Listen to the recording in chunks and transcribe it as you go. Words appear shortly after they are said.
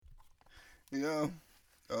You know?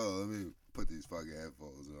 Oh, let me put these fucking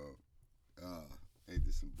headphones on. Ain't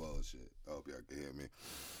this some bullshit? I hope y'all can hear me.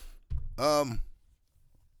 Um,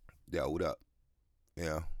 yeah, what up?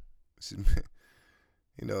 Yeah, this is-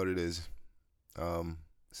 you know what it is.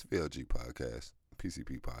 It's a VLG podcast,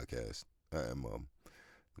 PCP podcast. I am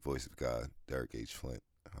the voice of God, Derek H. Flint.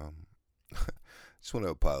 Um, just want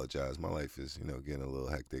to apologize. My life is, getting a little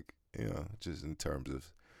hectic. Just in terms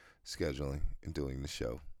of scheduling and doing the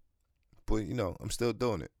show. But I'm still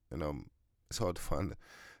doing it, and it's hard to find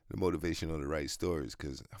the motivation or the right stories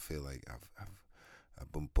because I feel like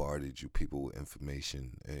I've bombarded you people with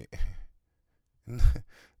information, and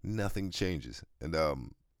nothing changes, and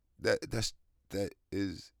that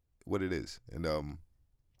is what it is, and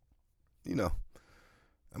you know,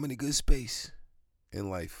 I'm in a good space in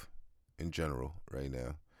life in general right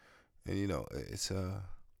now, and it's a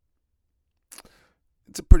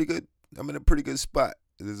pretty good. I'm in a pretty good spot.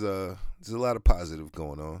 There's a lot of positive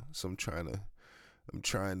going on, so I'm trying to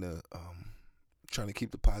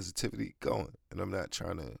keep the positivity going, and I'm not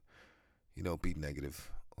trying to be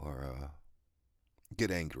negative or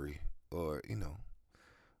get angry or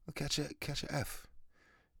catch a F.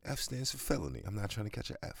 F stands for felony. I'm not trying to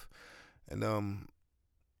catch a F, and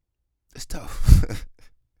it's tough.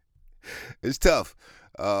 It's tough,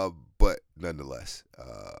 but nonetheless,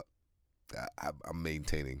 I'm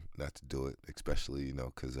maintaining not to do it, especially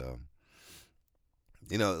because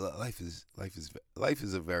life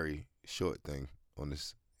is a very short thing on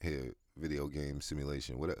this here video game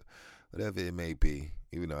simulation, whatever it may be.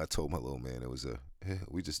 Even though I told my little man it was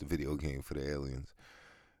we just a video game for the aliens,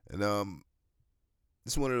 and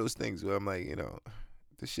it's one of those things where I'm like,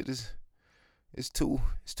 this shit is it's too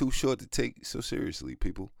short to take so seriously,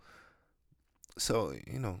 people. So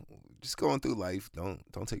just going through life, don't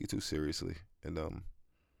take it too seriously, and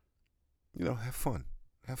have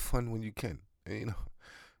fun when you can, and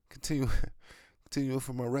continue continue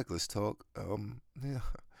from my reckless talk.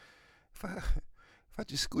 If I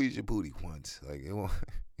just squeeze your booty once, like it won't,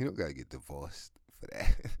 you don't gotta get divorced for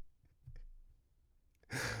that.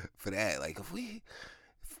 For that, like if we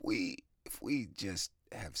just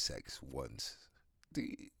have sex once, do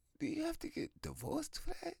you have to get divorced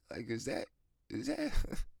for that? Like is that?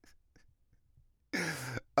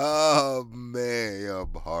 Oh man, yo,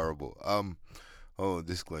 I'm horrible. Oh,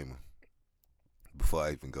 disclaimer. Before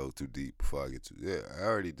I even go too deep, before I get to I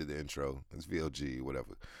already did the intro. It's VLG,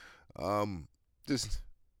 whatever. Um, just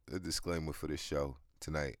a disclaimer for this show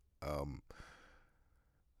tonight.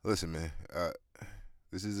 Listen, man.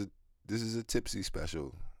 This is a this is a tipsy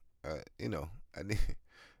special. I need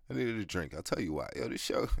I needed a drink. I'll tell you why. Yo, this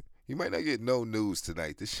show you might not get no news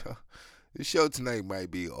tonight. This show tonight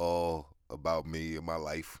might be all about me and my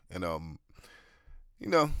life, and you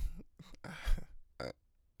know, I,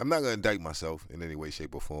 I'm not gonna indict myself in any way,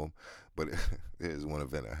 shape, or form. But there's one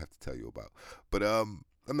event I have to tell you about. But I'm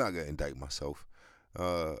not gonna indict myself.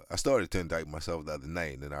 I started to indict myself the other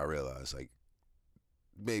night, and then I realized like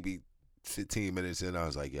maybe 15 minutes in, I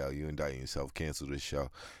was like, yo, you indicting yourself, cancel this show.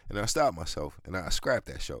 And I stopped myself and I scrapped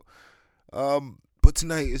that show. But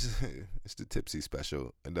tonight is it's the tipsy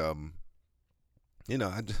special. And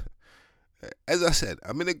I just, as I said,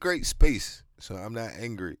 I'm in a great space. So I'm not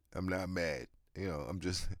angry. I'm not mad. I'm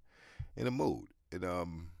just in a mood. And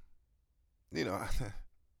you know,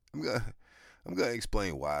 I'm gonna I'm gonna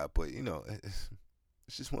explain why, but it's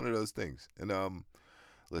just one of those things. And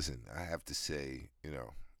listen, I have to say,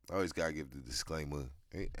 I always gotta give the disclaimer.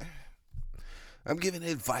 I'm giving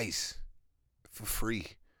advice for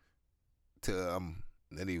free to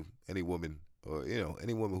any woman or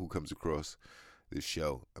any woman who comes across this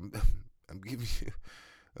show. I'm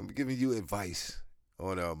giving you advice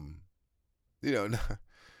on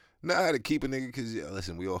not how to keep a nigga because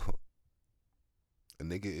listen, we all a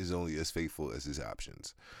nigga is only as faithful as his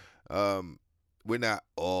options. We're not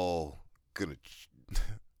all gonna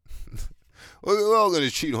we're all gonna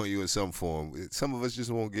cheat on you in some form. Some of us just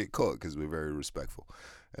won't get caught because we're very respectful,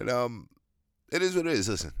 and it is what it is.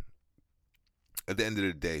 Listen, at the end of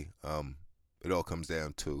the day, it all comes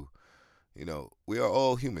down to, we are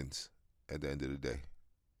all humans at the end of the day,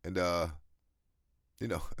 and you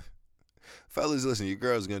know, fellas, listen, your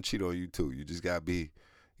girl's gonna cheat on you too. You gotta be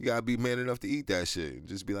man enough to eat that shit. And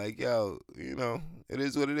just be like, yo, it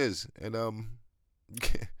is what it is, and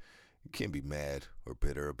you can't be mad or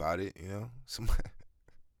bitter about it.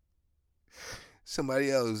 Somebody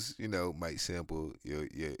else, might sample your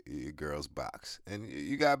girl's box, and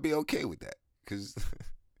you gotta be okay with that, cause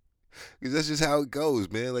that's just how it goes,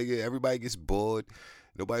 man. Like everybody gets bored.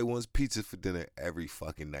 Nobody wants pizza for dinner every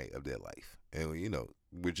fucking night of their life, and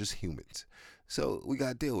we're just humans. So we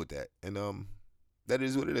gotta deal with that, and that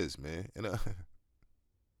is what it is, man. And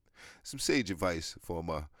some sage advice for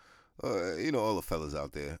my, all the fellas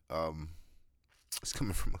out there. It's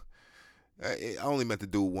coming from. I only met the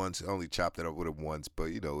dude once. I only chopped it up with him once, but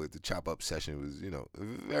the chop up session was,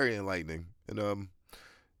 very enlightening. And a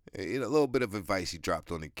little bit of advice he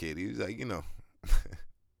dropped on the kid. He was like,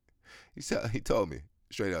 he told me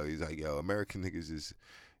straight out. He's like, yo, American niggas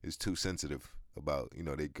is too sensitive about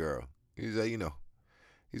they girl. He's like,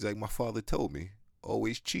 he's like, my father told me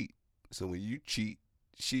always cheat. So when you cheat,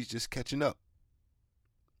 she's just catching up.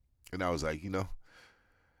 And I was like,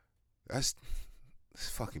 that's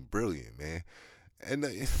fucking brilliant, man. And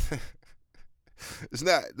it's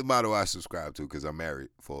not the motto I subscribe to because I'm married,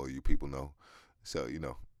 for all you people know. So,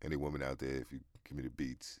 any woman out there, if you give me the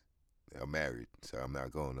beats, I'm married, so I'm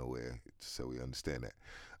not going nowhere. So we understand that.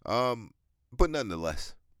 But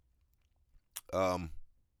nonetheless,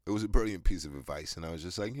 it was a brilliant piece of advice, and I was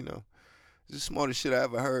just like, it's the smartest shit I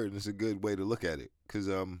ever heard, and it's a good way to look at it. Because,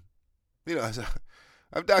 as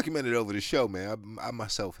I've documented over the show, man, I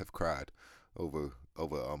myself have cried over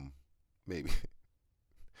maybe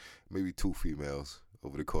maybe two females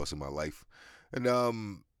over the course of my life, and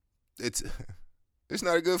it's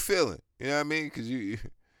not a good feeling. You know what I mean? Because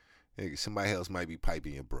somebody else might be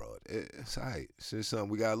piping you broad. It's alright. It's just something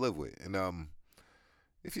we gotta live with. And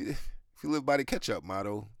if you live by the catch up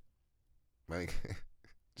motto, like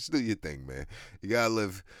just do your thing, man. You gotta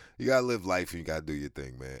live life, and you gotta do your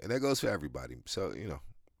thing, man. And that goes for everybody. So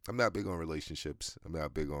I'm not big on relationships. I'm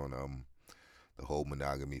not big on the whole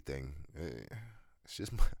monogamy thing. It's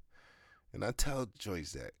just and I tell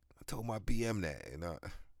Joyce that. I told my BM that, and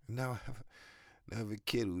now I have a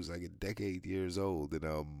kid who's like a decade years old,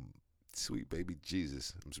 and sweet baby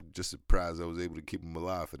Jesus. I'm just surprised I was able to keep him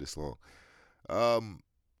alive for this long.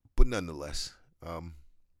 But nonetheless,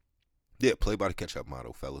 yeah, play by the catch up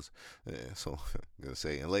motto, fellas. Yeah, so I'm gonna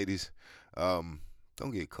say, and ladies, don't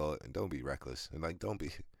get caught and don't be reckless, and don't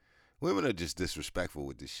be. Women are just disrespectful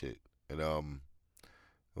with this shit, and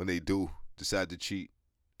when they do decide to cheat,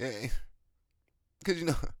 because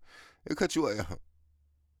it'll cut you out.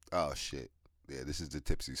 Oh shit. Yeah, this is the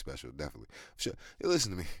tipsy special, definitely. Sure. Hey,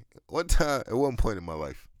 listen to me. One time, at one point in my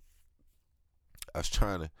life, I was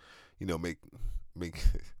trying to, make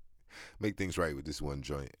make things right with this one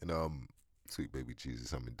joint, and sweet baby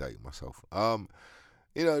Jesus, I'm indicting myself. Like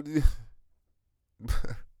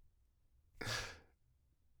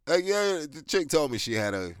the chick told me she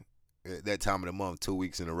had that time of the month 2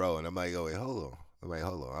 weeks in a row, and I'm like, oh wait, hold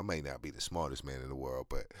on. I may not be the smartest man in the world,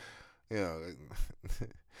 but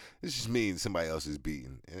this just means somebody else is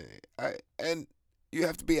beating. And you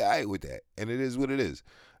have to be alright with that. And it is what it is.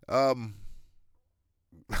 I'm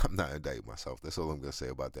not indicting myself. That's all I'm going to say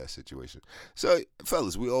about that situation. So,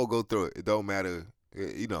 fellas, we all go through it. It don't matter.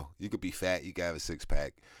 You could be fat. You can have a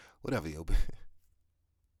six-pack. Whatever, yo.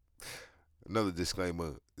 Another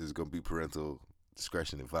disclaimer, there's going to be parental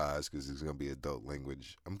discretion advised because there's going to be adult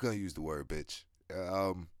language. I'm going to use the word bitch.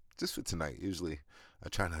 Just for tonight. Usually, I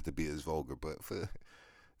try not to be as vulgar, but for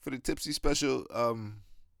the tipsy special, I'm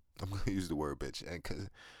gonna use the word bitch, and cause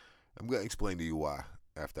I'm gonna explain to you why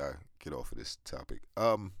after I get off of this topic.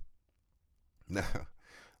 Now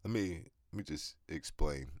let me just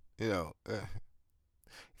explain. If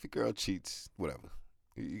your girl cheats, whatever,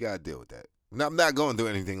 you gotta deal with that. Now, I'm not going through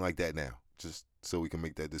anything like that now, just so we can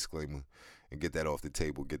make that disclaimer and get that off the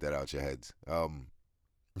table, get that out your heads.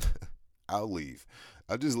 I'll leave.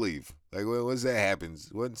 I'll just leave. Like once that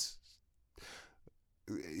happens,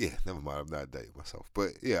 yeah, never mind. I'm not dating myself, but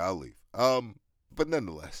yeah, I'll leave. But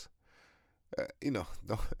nonetheless,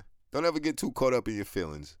 don't ever get too caught up in your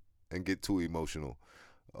feelings and get too emotional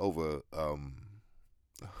over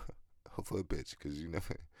over a bitch, because you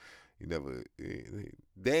never,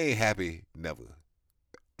 they ain't happy never.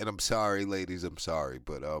 And I'm sorry, ladies, I'm sorry,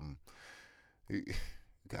 but you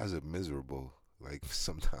guys are miserable. Like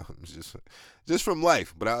sometimes just from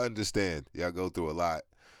life, but I understand. Y'all go through a lot,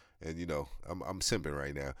 and I'm simping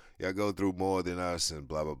right now. Y'all go through more than us, and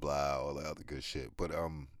blah blah blah, all that other good shit. But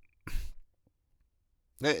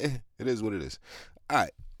it is what it is. All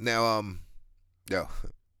right, now yo,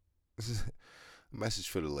 this is a message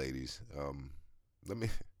for the ladies. Let me.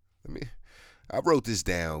 I wrote this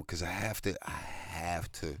down because I have to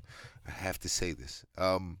say this.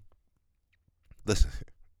 Listen.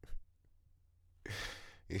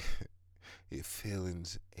 Your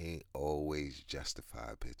feelings ain't always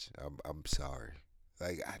justified, bitch. I'm sorry.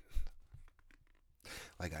 I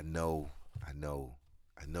know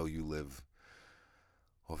you live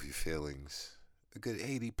off your feelings a good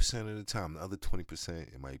 80% of the time. The other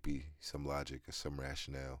 20%, it might be some logic or some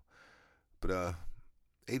rationale. But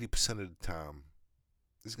 80% of the time,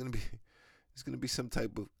 there's gonna be some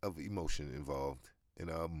type of emotion involved,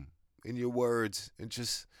 and in your words and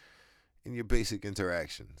just in your basic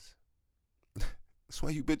interactions. That's why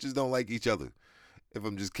you bitches don't like each other. If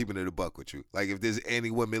I'm just keeping it a buck with you, like if there's any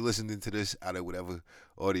women listening to this out of whatever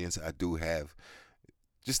audience I do have,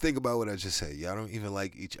 just think about what I just said. Y'all don't even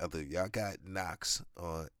like each other. Y'all got knocks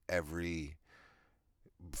on every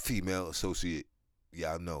female associate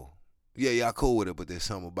y'all know. Yeah, y'all cool with her, but there's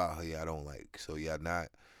something about her y'all don't like. So y'all not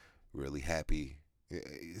really happy.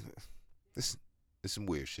 This it's some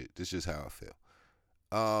weird shit. This is just how I feel.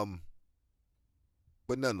 Um,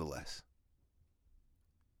 but nonetheless,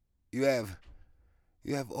 you have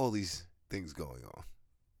all these things going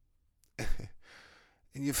on,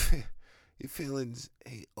 and your feelings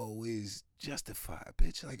ain't always justified,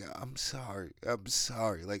 bitch. Like I'm sorry,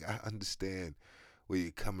 Like I understand where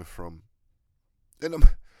you're coming from, and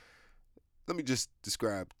let me just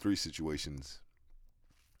describe 3 situations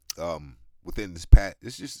within this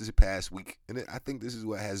past week, and I think this is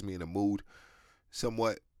what has me in a mood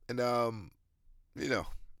somewhat. And you know,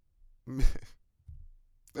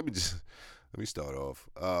 let me start off.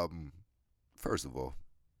 First of all,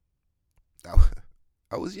 I,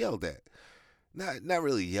 I was yelled at. Not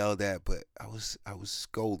really yelled at, but I was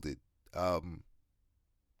scolded by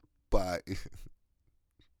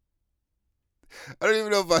I don't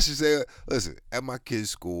even know if I should say it. Listen, at my kids'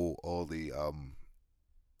 school, all the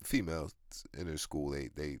females in their school,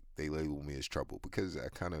 they label me as trouble because I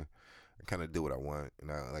kind of do what I want, and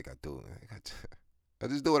I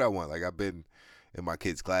just do what I want. Like I've been in my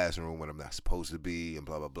kids' classroom when I'm not supposed to be, and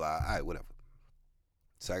blah blah blah. All right, whatever.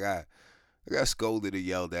 So I got scolded and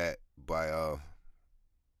yelled at by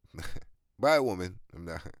by a woman. I'm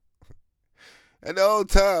not, and the whole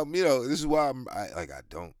time, this is why I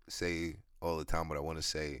don't say all the time what I want to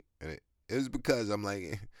say, and it was because I'm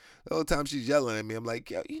like, the whole time she's yelling at me, I'm like,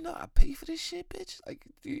 yo, I pay for this shit, bitch. Like,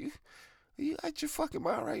 are you out your fucking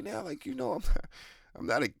mind right now? Like, I'm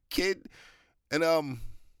not a kid, and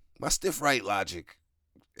my stiff right logic,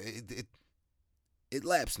 it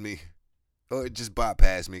lapsed me, or it just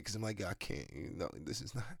bypassed me, because I'm like, I can't, this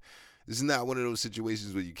is not one of those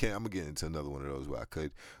situations where you can't. I'm gonna get into another one of those where I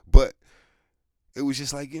could, but it was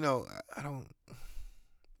just like, I don't,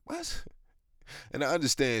 what? And I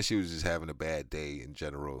understand she was just having a bad day in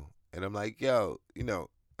general. And I'm like, yo,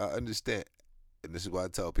 I understand. And this is why I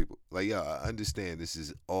tell people, like, yo, I understand this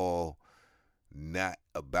is all not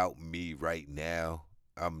about me right now.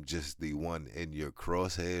 I'm just the one in your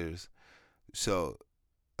crosshairs. So,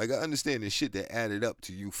 like, I understand the shit that added up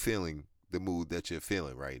to you feeling the mood that you're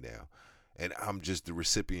feeling right now. And I'm just the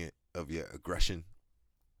recipient of your aggression.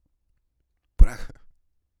 But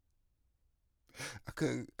I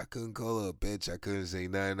couldn't call her a bitch. I couldn't say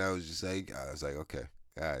nothing. I was like, okay,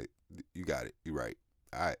 all right, you got it. You right.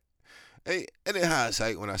 All right. And in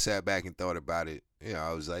hindsight, when I sat back and thought about it,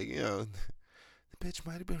 I was like, the bitch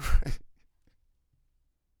might have been right.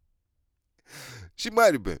 She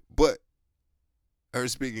might have been, but her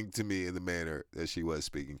speaking to me in the manner that she was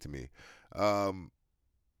speaking to me,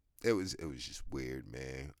 it was just weird,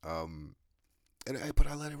 man. But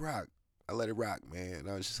I let it rock. I let it rock, man. And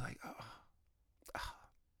I was just like, oh.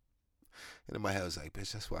 And in my head, I was like,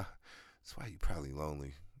 bitch, that's why you probably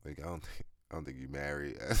lonely. Like, I don't think you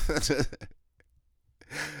married.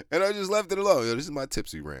 And I just left it alone. This is my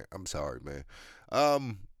tipsy rant. I'm sorry, man.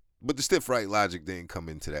 But the stiff right logic didn't come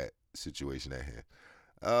into that situation at hand.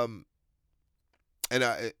 And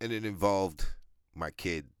it involved my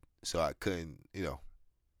kid, so I couldn't,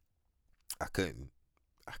 I couldn't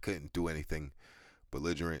do anything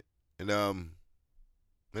belligerent. And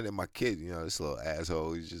then my kid, this little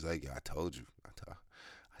asshole, he's just like, I told you. I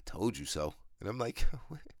told you so. And I'm like,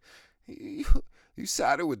 you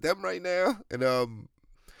sided with them right now? And I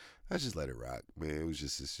just let it rock, man. It was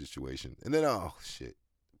just a situation. And then, oh, shit.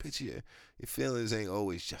 Bitch, your feelings ain't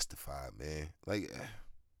always justified, man. Like,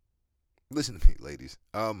 listen to me, ladies.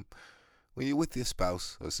 When you're with your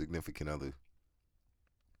spouse or significant other,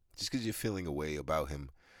 just because you're feeling a way about him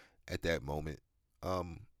at that moment,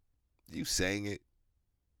 you saying it,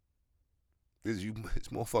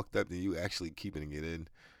 it's more fucked up than you actually keeping it in.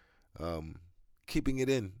 Keeping it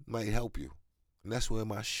in might help you. And that's where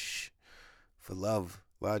my for love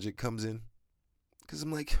logic comes in. Because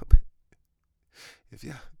I'm like, if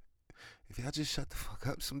y'all just shut the fuck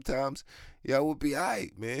up sometimes, y'all would be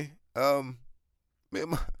alright, man. Me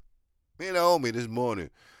and a homie this morning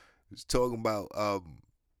was talking about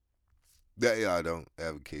that I don't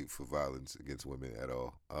advocate for violence against women at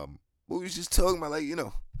all. But we was just talking about, like,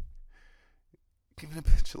 giving a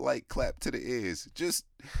bitch a light clap to the ears. Just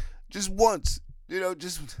Just once,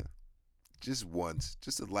 just once,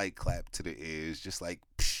 just a light clap to the ears, just like,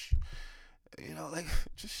 psh, like,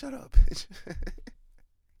 just shut up, bitch.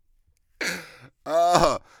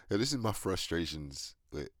 Yeah, this is my frustrations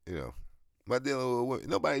with, my dealing with women.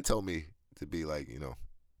 Nobody told me to be like,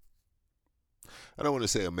 I don't want to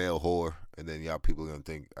say a male whore, and then y'all people gonna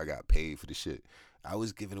think I got paid for the shit. I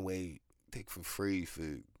was giving away dick for free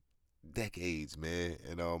for decades, man,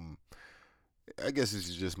 and I guess this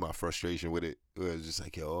is just my frustration with it. Where it's just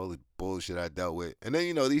like, yo, all the bullshit I dealt with, and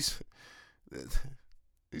then these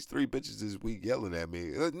three bitches this week yelling at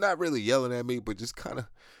me, not really yelling at me, but just kind of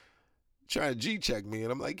trying to G check me,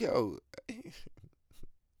 and I'm like, yo.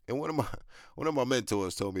 And one of my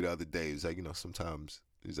mentors told me the other day, he's like, sometimes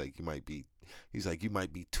he's like, you might be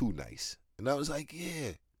too nice, and I was like,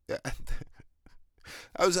 yeah.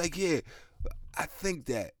 I was like, yeah, I think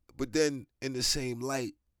that, but then in the same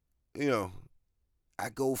light, I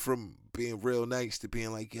go from being real nice to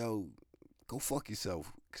being like, yo, go fuck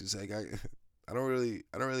yourself, cause like I don't really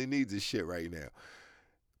need this shit right now.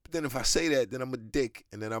 But then if I say that, then I'm a dick,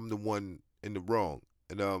 and then I'm the one in the wrong,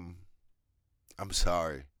 and I'm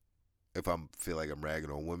sorry if I feel like I'm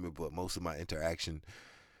ragging on women, but most of my interaction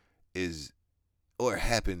is or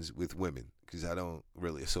happens with women, because I don't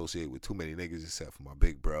really associate with too many niggas except for my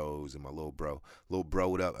big bros and my little bro. Little bro,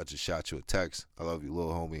 what up? I just shot you a text. I love you,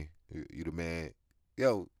 little homie. You the man.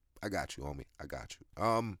 Yo, I got you, homie. I got you.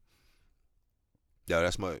 Yo,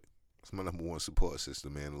 that's my number one support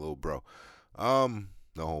system, man. The little bro. No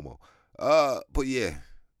homo. But yeah,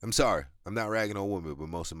 I'm sorry. I'm not ragging on women, but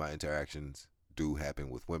most of my interactions do happen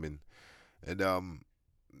with women. And your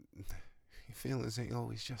feelings ain't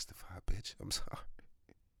always justified, bitch. I'm sorry.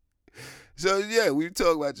 So yeah, we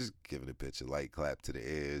talk about just giving a bitch a light clap to the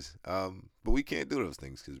ears. But we can't do those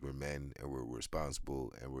things because we're men and we're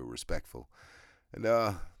responsible and we're respectful. And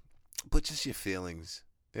but just your feelings,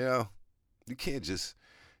 you can't just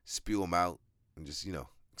spew them out and just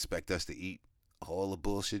expect us to eat all the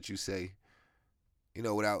bullshit you say,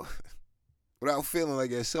 without feeling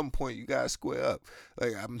like at some point you gotta square up.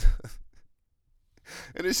 Like I'm,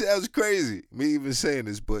 and it sounds crazy me even saying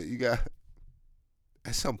this, but you got.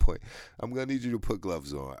 At some point, I'm gonna need you to put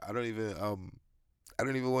gloves on. I don't even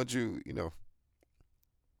want you.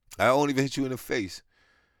 I won't even hit you in the face.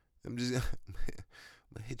 I'm just gonna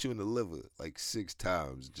hit you in the liver like 6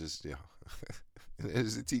 times. Just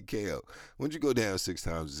it's a TKO. Once you go down 6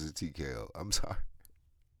 times, it's a TKO. I'm sorry.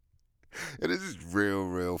 And it's just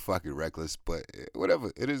real fucking reckless. But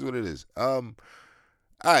whatever. It is what it is. All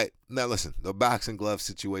right. Now listen. The boxing glove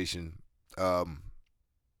situation.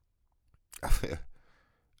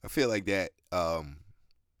 I feel like that. I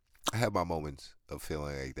have my moments of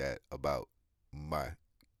feeling like that about my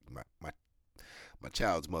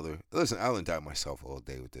child's mother. Listen, I'll indict myself all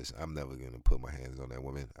day with this. I'm never gonna put my hands on that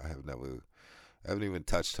woman. I haven't even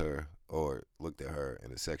touched her or looked at her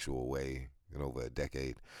in a sexual way in over a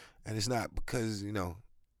decade. And it's not because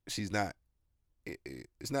she's not.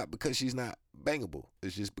 It's not because she's not bangable.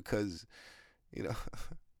 It's just because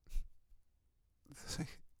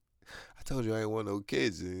I told you I ain't want no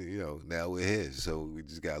kids, and now we're here, so we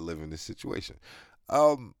just gotta live in this situation.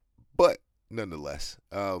 But nonetheless,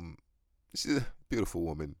 she's a beautiful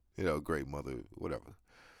woman, great mother, whatever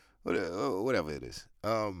it is.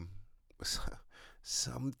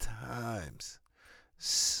 Sometimes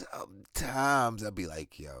I'd be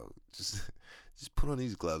like, yo, just put on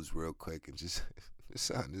these gloves real quick and just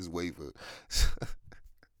sign this waiver.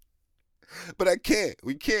 But I can't.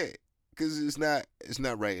 We can't. Because it's not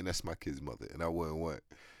right, and that's my kid's mother, and I wouldn't want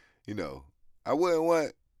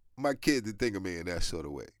my kid to think of me in that sort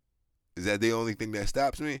of way. Is that the only thing that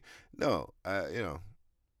stops me? No, I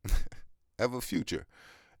have a future,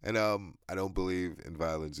 and I don't believe in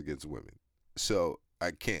violence against women, so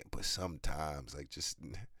I can't. But sometimes, like just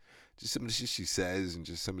some of the shit she says, and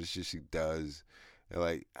just some of the shit she does, and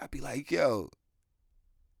like I'd be like, yo,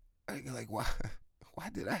 like why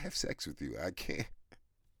did I have sex with you?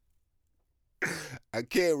 I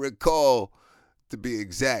can't recall to be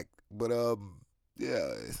exact, but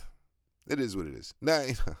yeah, it is what it is. Now,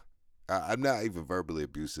 I'm not even verbally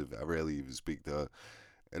abusive. I rarely even speak to her,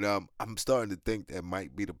 and I'm starting to think that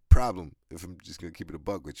might be the problem. If I'm just gonna keep it a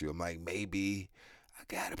buck with you, I'm like, maybe I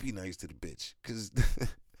gotta be nice to the bitch, cause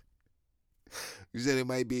you said it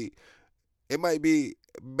might be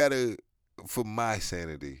better for my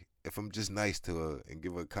sanity if I'm just nice to her and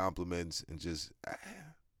give her compliments and just.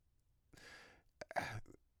 I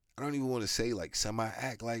don't even want to say like semi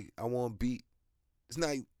act like I want to beat. It's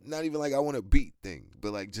not even like I want to beat thing,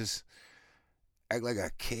 but like just act like I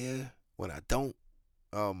care when I don't.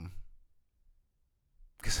 Cause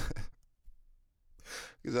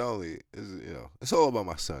Because it's all about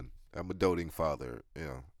my son. I'm a doting father.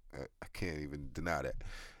 I can't even deny that.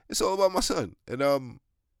 It's all about my son, and I don't,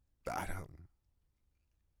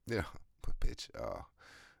 but bitch, uh,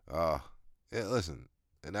 yeah. Listen,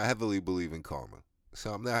 and I heavily believe in karma,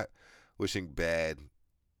 so I'm not wishing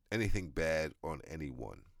anything bad on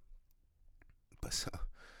anyone. But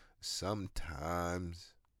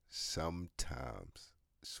sometimes,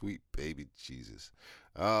 sweet baby Jesus,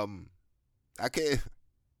 um, I can't.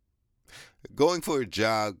 Going for a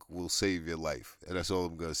jog will save your life, and that's all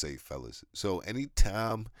I'm gonna say, fellas. So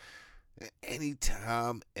anytime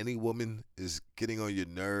any woman is getting on your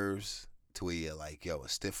nerves to where you're like, yo, a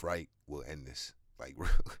stiff right will end this. Like,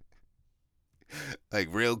 like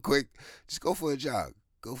real quick, just go for a jog.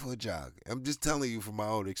 Go for a jog. I'm just telling you from my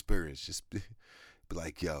own experience. Just be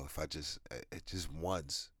like, yo, if I just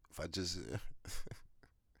once, if I just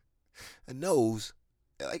a nose,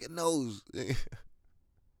 like a nose.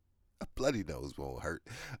 A bloody nose won't hurt.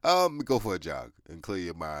 Go for a jog and clear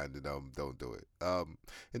your mind, and don't do it.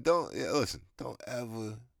 And don't listen. Don't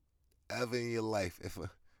ever in your life, if a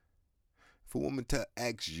woman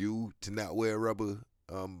asks you to not wear a rubber,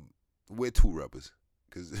 wear two rubbers,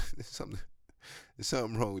 because there's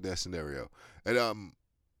something wrong with that scenario. And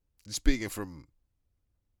speaking from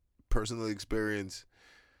personal experience,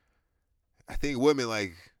 I think women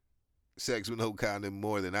like sex with no condom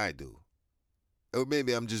more than I do. Or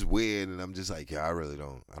maybe I'm just weird and I'm just like, yeah, I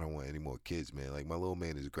don't want any more kids, man. Like my little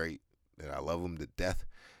man is great and I love him to death,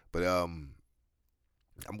 but I'm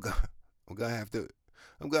gonna I'm gonna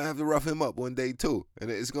have to rough him up one day too,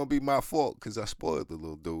 and it's gonna be my fault because I spoiled the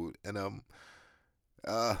little dude, and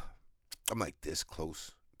uh, I'm like this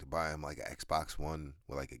close to buy him like an Xbox One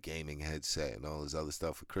with like a gaming headset and all this other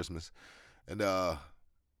stuff for Christmas, and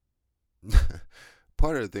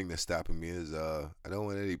part of the thing that's stopping me is I don't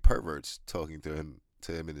want any perverts talking to him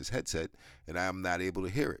in his headset, and I'm not able to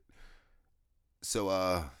hear it.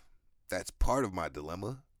 So that's part of my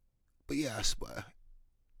dilemma. But yeah,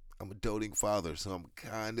 I'm a doting father, so I'm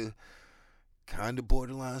kind of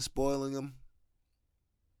borderline spoiling him,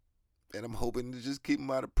 and I'm hoping to just keep him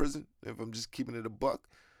out of prison if I'm just keeping it a buck.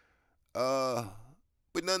 Uh,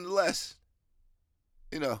 but nonetheless,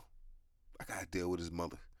 you know, I gotta deal with his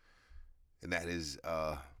mother, and that is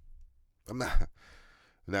I'm not.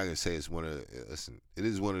 I'm not gonna say it's one of listen. It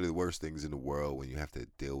is one of the worst things in the world when you have to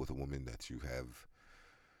deal with a woman that you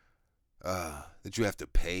have to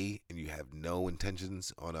pay and you have no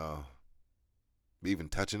intentions on even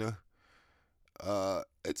touching her.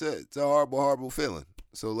 It's a horrible feeling.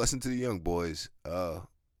 So listen to the young boys.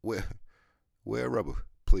 Wear wear rubber,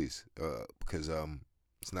 please, because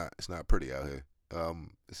it's not pretty out here.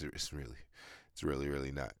 It's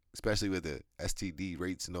really not. Especially with the STD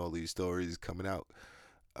rates and all these stories coming out.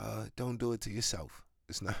 Don't do it to yourself.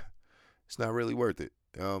 It's not really worth it.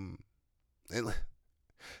 And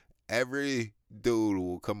every dude who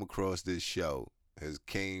will come across this show has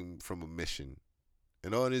came from a mission,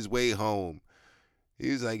 and on his way home,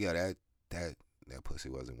 he was like, "Yeah, that pussy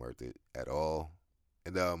wasn't worth it at all."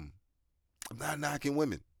 And I'm not knocking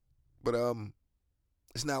women, but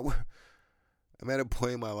it's not. I'm at a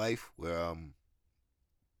point in my life where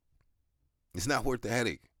it's not worth the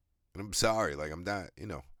headache. And I'm sorry, like I'm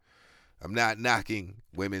not knocking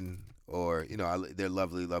women or they're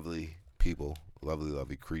lovely people,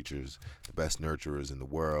 lovely creatures, the best nurturers in the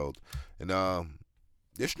world, and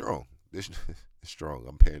they're strong. They're strong.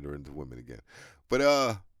 I'm pandering to women again, but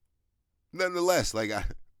nonetheless, like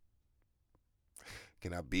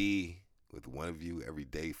can I be with one of you every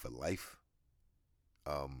day for life,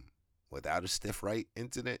 without a stiff right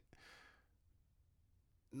incident?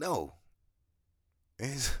 No.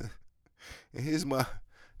 Here's, here's my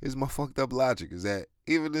fucked up logic is that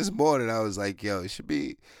even this morning I was like, yo, it should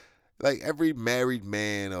be like every married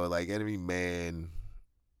man or like every man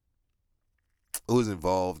who's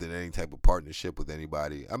involved in any type of partnership with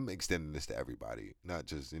anybody. I'm extending this to everybody, not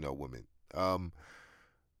just women.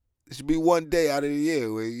 It should be one day out of the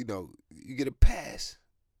year where you get a pass,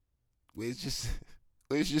 where it's just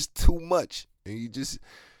where it's just too much, and you just.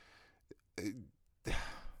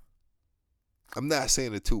 I'm not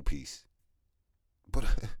saying a two piece, but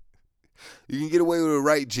you can get away with a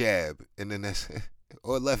right jab, and then that's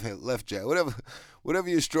or left jab, whatever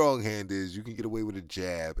your strong hand is, you can get away with a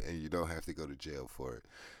jab, and you don't have to go to jail for it.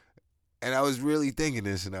 And I was really thinking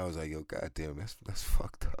this, and I was like, yo, goddamn, that's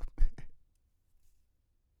fucked up.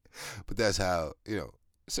 But that's how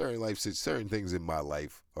certain things in my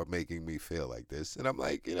life are making me feel like this, and I'm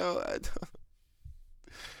like,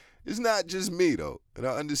 It's not just me though, and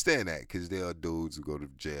I understand that because there are dudes who go to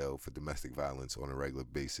jail for domestic violence on a regular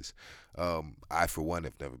basis. I, for one,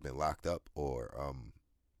 have never been locked up or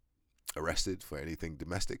arrested for anything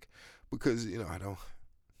domestic because I don't.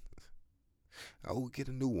 I will get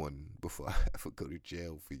a new one before I ever go to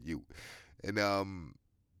jail for you. And I'm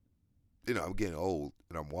getting old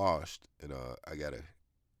and I'm washed, and I gotta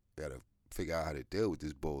figure out how to deal with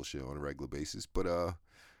this bullshit on a regular basis. But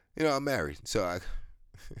I'm married, so I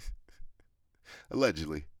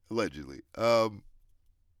allegedly, and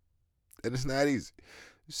it's not easy.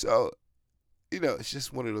 So it's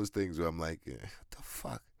just one of those things where I'm like, what the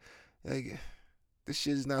fuck, like this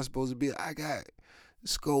shit is not supposed to be. I got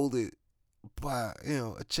scolded by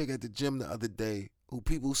a chick at the gym the other day who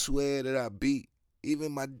people swear that I beat.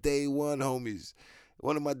 Even my day one homies.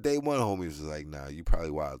 One of my day one homies was like, nah, you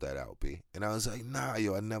probably wild that out, B. And I was like, nah,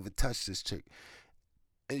 yo, I never touched this chick.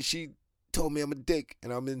 And she told me I'm a dick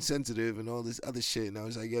and I'm insensitive and all this other shit. And I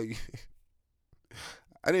was like, yo,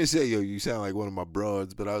 I didn't say, yo, you sound like one of my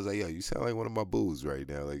broads, but I was like, yo, you sound like one of my boos right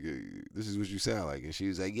now. Like, this is what you sound like. And she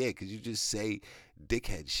was like, yeah, because you just say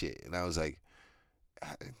dickhead shit. And I was like,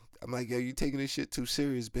 I'm like, yo, you taking this shit too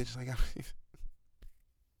serious, bitch. Like, I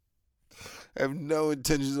have no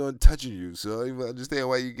intentions on touching you, so I don't even understand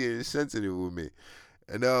why you get sensitive with me.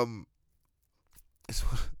 And it's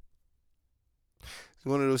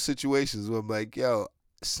one of those situations where I'm like, yo,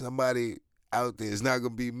 somebody out there, it's not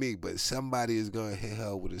gonna be me, but somebody is gonna hit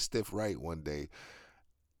her with a stiff right one day.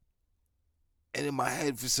 And in my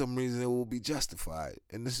head, for some reason, it will be justified.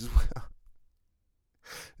 And this is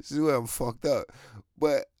where I'm fucked up.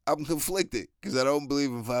 But I'm conflicted because I don't believe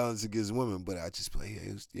in violence against women. But I just play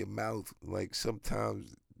your mouth. Like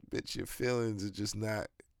sometimes, bitch, your feelings are just not.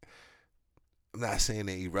 I'm not saying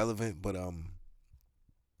they're irrelevant, but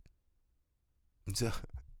it's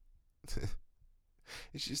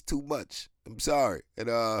just too much. I'm sorry, and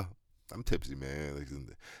I'm tipsy, man. Like,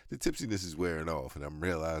 the tipsiness is wearing off, and I'm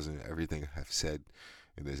realizing everything I've said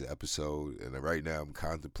in this episode. And right now, I'm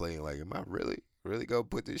contemplating, like, am I really gonna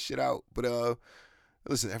put this shit out? But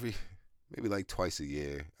listen, maybe like twice a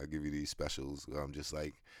year, I give you these specials where I'm just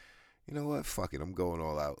like, you know what? Fuck it, I'm going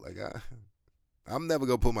all out. Like I'm never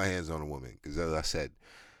gonna put my hands on a woman because, as I said,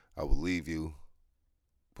 I will leave you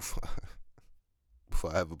before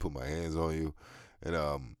before I ever put my hands on you,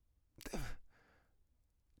 and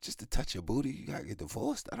just to touch your booty, you gotta get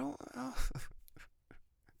divorced. I don't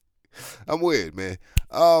I'm weird, man.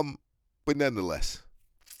 But nonetheless,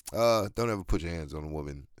 don't ever put your hands on a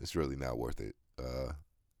woman. It's really not worth it.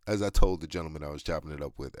 As I told the gentleman I was chopping it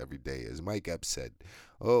up with every day, as Mike Epps said,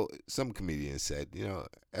 some comedian said,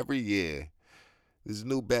 every year there's a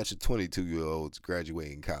new batch of 22-year-olds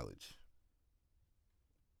graduating college.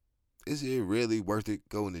 Is it really worth it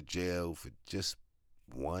going to jail for just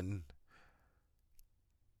one?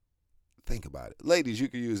 Think about it. Ladies, you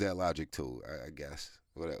can use that logic too, I guess.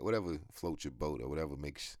 Whatever floats your boat or whatever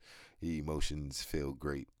makes your emotions feel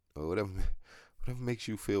great or whatever makes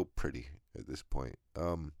you feel pretty at this point.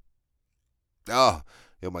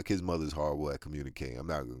 My kid's mother's horrible at communicating. I'm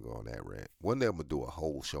not gonna go on that rant. One day I'm gonna do a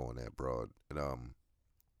whole show on that broad, and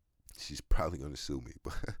she's probably gonna sue me,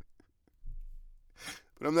 but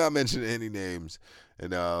I'm not mentioning any names.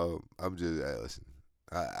 And I'm just listen.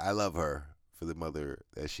 I love her for the mother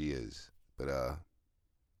that she is, but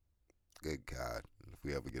good God, if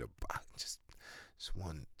we ever get a just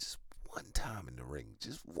one time in the ring,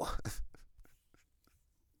 just one.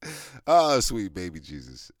 Oh, sweet baby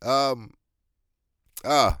Jesus. All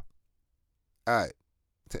right.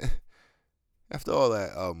 After all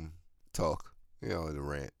that talk, in the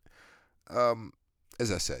rant.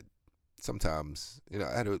 As I said, sometimes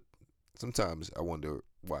sometimes I wonder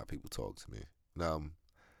why people talk to me. And,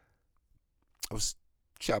 I was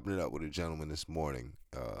chopping it up with a gentleman this morning.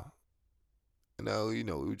 And we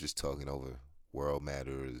were just talking over world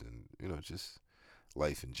matters and just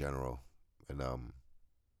life in general, and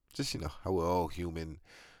just how we're all human,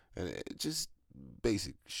 and just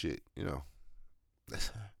basic shit. Don't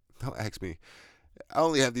ask me. I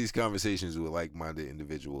only have these conversations with like-minded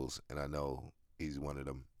individuals, and I know he's one of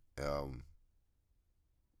them.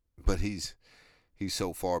 But he's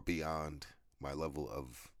so far beyond my level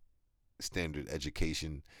of standard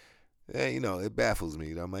education. It baffles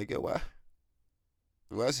me. I'm like, yo, why?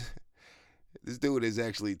 This dude is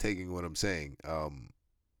actually taking what I'm saying.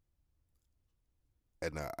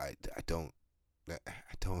 And I don't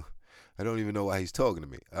even know why he's talking to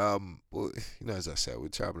me. Well, as I said, we're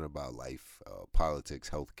talking about life, politics,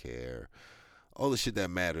 healthcare, all the shit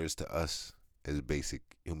that matters to us as basic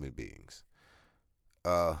human beings.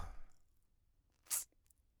 I'm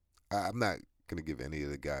not gonna give any of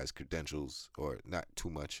the guy's credentials, or not too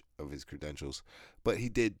much of his credentials, but he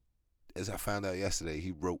did, as I found out yesterday,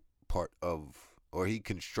 he wrote part of, or he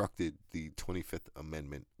constructed the 25th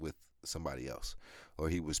Amendment with somebody else, or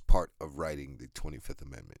he was part of writing the 25th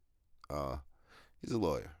Amendment. Uh, he's a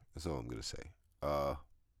lawyer. That's all I'm gonna say. Uh,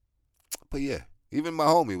 but yeah, even my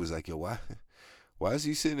homie was like, "Yo, why is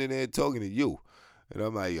he sitting in there talking to you?" And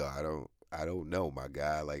I'm like, "Yo, I don't know, my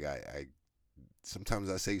guy. Like, I sometimes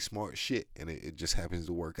I say smart shit, and it just happens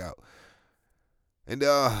to work out." And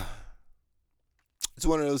it's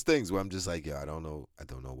one of those things where I'm just like, "Yo, I don't know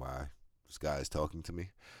why this guy is talking to me."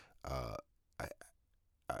 Uh, I,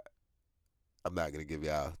 I I'm not gonna give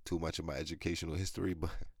y'all too much of my educational history, but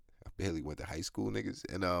I barely went to high school, niggas,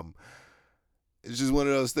 and it's just one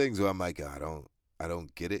of those things where I'm like, I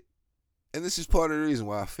don't get it. And this is part of the reason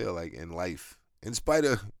why I feel like in life, in spite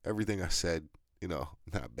of everything I said,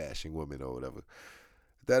 not bashing women or whatever,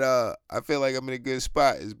 that I feel like I'm in a good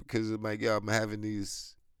spot is because of like, I'm having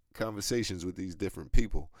these conversations with these different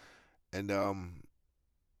people, and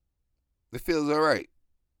it feels all right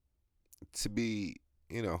to be,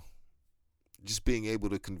 just being able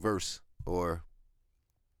to converse, or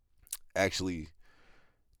actually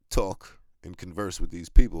talk and converse with these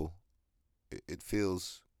people. It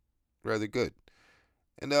feels rather good.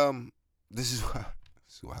 And this is why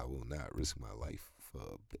I will not risk my life for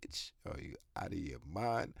a bitch. Are you out of your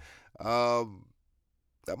mind? Um,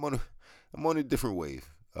 I'm on a different wave.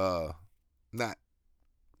 Not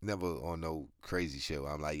never on no crazy shit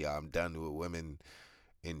where I'm like, yeah, I'm done with women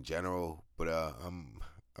in general. But I'm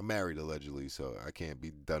married allegedly, so I can't be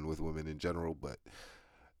done with women in general. But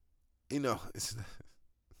it's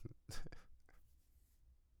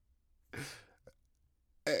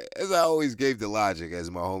as I always gave the logic,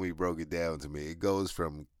 as my homie broke it down to me. It goes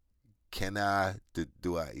from can I to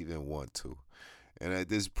do I even want to? And at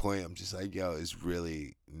this point, I'm just like, yo, it's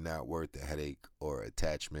really not worth the headache or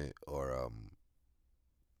attachment or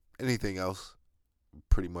anything else,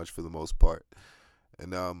 pretty much for the most part.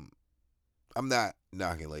 And I'm not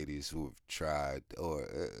knocking ladies who have tried or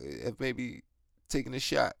have maybe taken a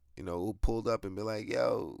shot, who pulled up and be like,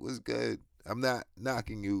 yo, what's good? I'm not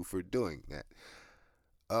knocking you for doing that.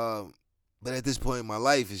 But at this point in my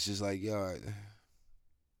life, it's just like, yo,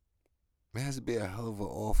 it has to be a hell of an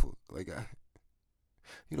offer. Like,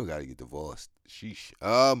 you don't gotta get divorced. Sheesh.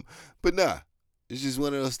 But nah, it's just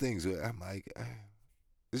one of those things where I'm like,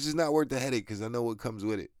 it's just not worth the headache because I know what comes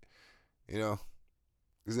with it.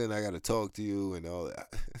 Because then I gotta talk to you and all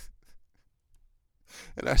that.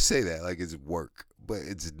 And I say that like it's work, but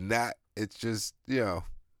it's not. It's just,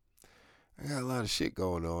 I got a lot of shit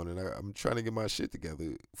going on, and I'm trying to get my shit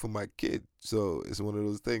together for my kid. So it's one of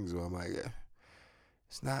those things where I'm like,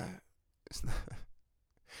 it's not, it's not,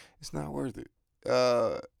 it's not worth it.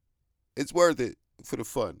 It's worth it for the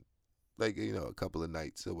fun, like a couple of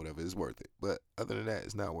nights or whatever. It's worth it, but other than that,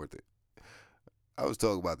 it's not worth it. I was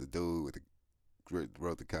talking about the dude with the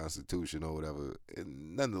wrote the Constitution or whatever,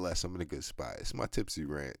 and nonetheless, I'm in a good spot. It's my tipsy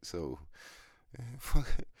rant, so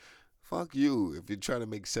fuck you if you're trying to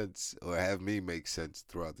make sense or have me make sense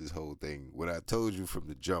throughout this whole thing. When I told you from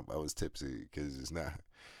the jump I was tipsy, because it's not.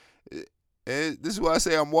 And this is why I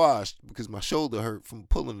say I'm washed, because my shoulder hurt from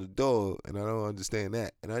pulling the door, and I don't understand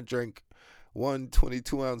that. And I drank one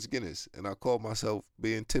 22-ounce Guinness, and I called myself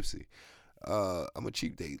being tipsy. I'm a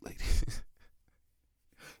cheap date lady.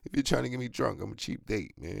 If you're trying to get me drunk, I'm a cheap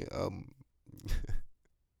date, man. No,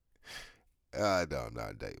 I'm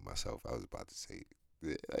not dating myself. I was about to say,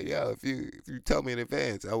 yeah, if you tell me in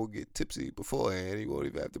advance, I will get tipsy beforehand. You won't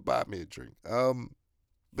even have to buy me a drink.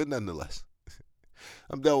 But nonetheless,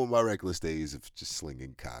 I'm done with my reckless days of just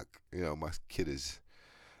slinging cock. My kid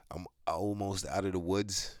I'm almost out of the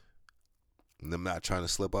woods, and I'm not trying to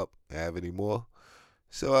slip up and have any more.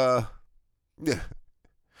 So, yeah,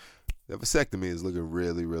 the vasectomy is looking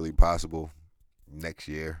really, really possible next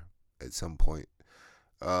year at some point.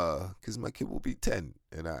 Because my kid will be 10,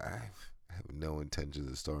 and I have no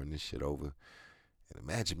intentions of starting this shit over. And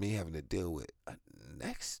imagine me having to deal with a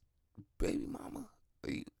next baby mama.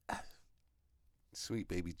 Sweet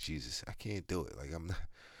baby Jesus, I can't do it. Like,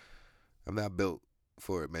 I'm not built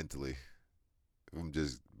for it mentally. If I'm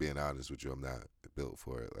just being honest with you, I'm not built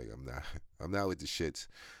for it. Like, I'm not with the shits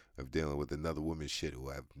of dealing with another woman's shit who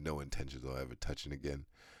I have no intentions of ever touching again.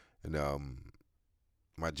 And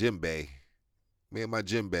my gym bae, me and my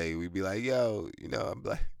gym bae, we be like, yo, I'm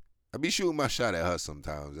like, I be shooting my shot at her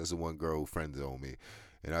sometimes. That's the one girl who friends on me,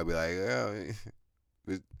 and I be like,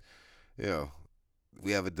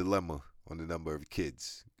 we have a dilemma on the number of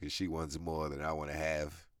kids, because she wants more than I want to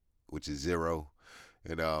have, which is 0,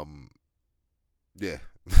 and yeah.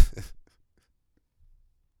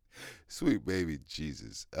 Sweet baby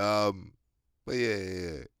Jesus. But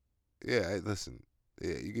listen,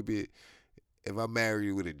 yeah, you could be. If I'm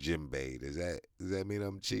married with a gym bae, does that mean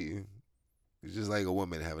I'm cheating? It's just like a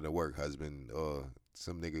woman having a work husband or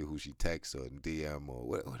some nigga who she texts or DM or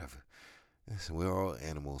whatever. Listen, we're all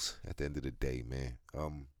animals at the end of the day, man.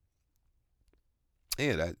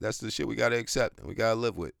 Yeah, that's the shit we gotta accept and we gotta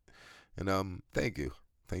live with. And thank you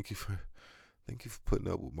for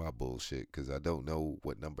putting up with my bullshit because I don't know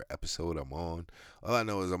what number episode I'm on. All I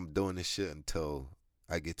know is I'm doing this shit until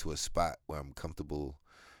I get to a spot where I'm comfortable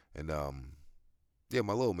and yeah,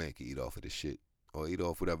 my little man can eat off of this shit or eat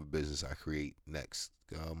off whatever business I create next.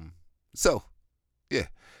 So yeah,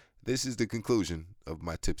 this is the conclusion of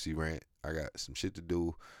my tipsy rant. I got some shit to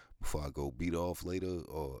do before I go beat off later,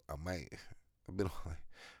 or I might.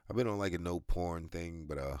 I've been on like a no porn thing,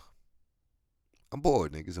 but I'm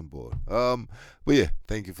bored, niggas. I'm bored. But yeah,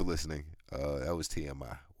 thank you for listening. That was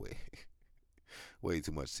TMI. Way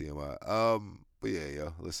too much TMI. But yeah,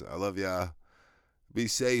 yo, listen, I love y'all. Be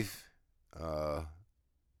safe. Uh,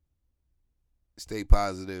 stay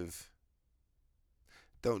positive.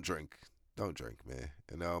 Don't drink. Don't drink, man.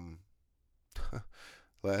 And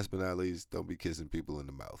last but not least, don't be kissing people in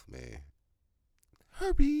the mouth, man.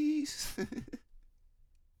 Herpes.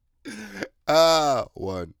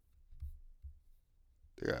 One.